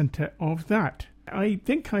at the center of that. I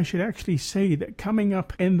think I should actually say that coming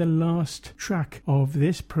up in the last track of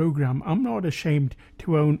this program, I'm Not Ashamed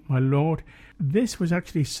to Own My Lord, this was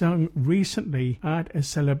actually sung recently at a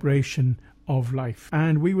celebration of life.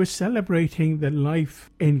 And we were celebrating the life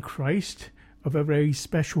in Christ of a very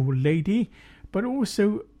special lady, but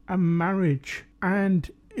also a marriage.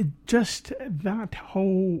 And just that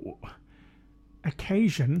whole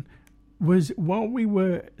occasion was, while we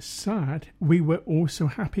were sad, we were also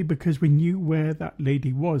happy, because we knew where that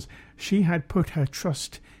lady was. She had put her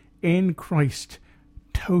trust in Christ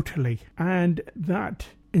totally. And that,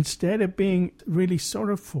 instead of being really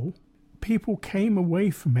sorrowful, people came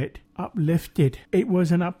away from it uplifted. It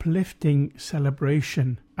was an uplifting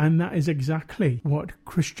celebration. And that is exactly what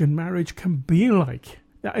Christian marriage can be like.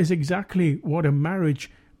 That is exactly what a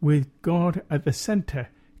marriage with God at the center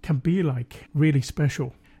can be like. Really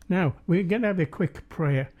special. Now, we're going to have a quick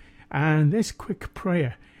prayer. And this quick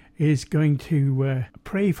prayer is going to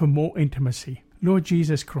pray for more intimacy. Lord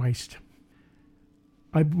Jesus Christ,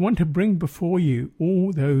 I want to bring before you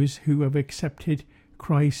all those who have accepted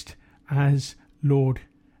Christ as Lord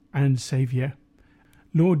and Saviour.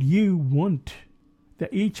 Lord, you want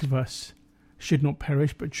that each of us should not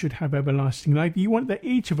perish but should have everlasting life. You want that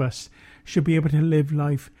each of us should be able to live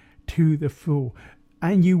life to the full.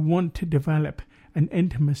 And you want to develop an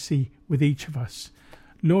intimacy with each of us.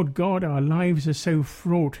 Lord God, our lives are so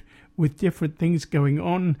fraught with different things going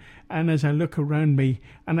on, and as I look around me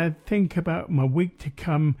and I think about my week to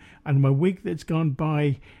come and my week that's gone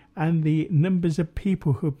by and the numbers of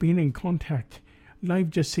people who have been in contact, life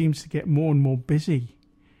just seems to get more and more busy.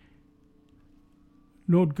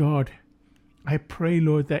 Lord God, I pray,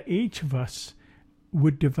 Lord, that each of us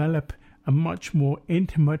would develop a much more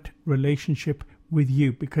intimate relationship with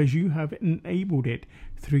you, because you have enabled it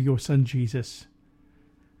through your Son Jesus.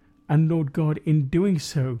 And Lord God, in doing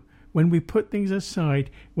so, when we put things aside,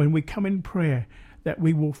 when we come in prayer, that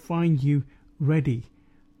we will find you ready.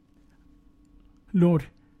 Lord,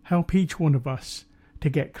 help each one of us to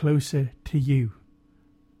get closer to you.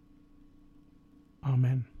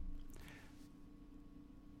 Amen.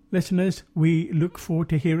 Listeners, we look forward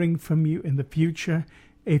to hearing from you in the future.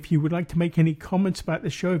 If you would like to make any comments about the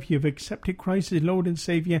show, if you've accepted Christ as Lord and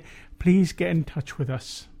Saviour, please get in touch with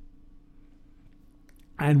us.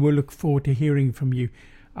 And we'll look forward to hearing from you.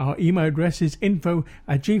 Our email address is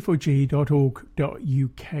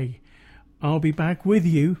info@g4g.org.uk. I'll be back with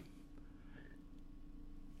you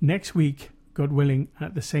next week, God willing,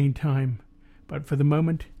 at the same time. But for the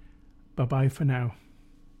moment, bye-bye for now.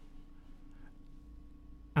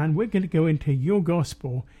 And we're going to go into Your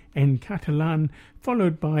Gospel in Catalan,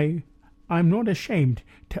 followed by I'm Not Ashamed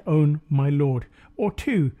to Own My Lord, or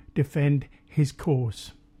to defend His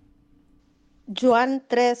cause. Joan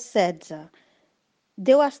 3,16.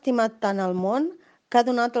 Déu ha estimat tant el món que ha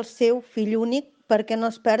donat el seu fill únic perquè no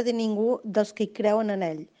es perdi ningú dels que hi creuen en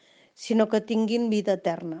ell, sinó que tinguin vida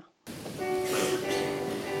eterna.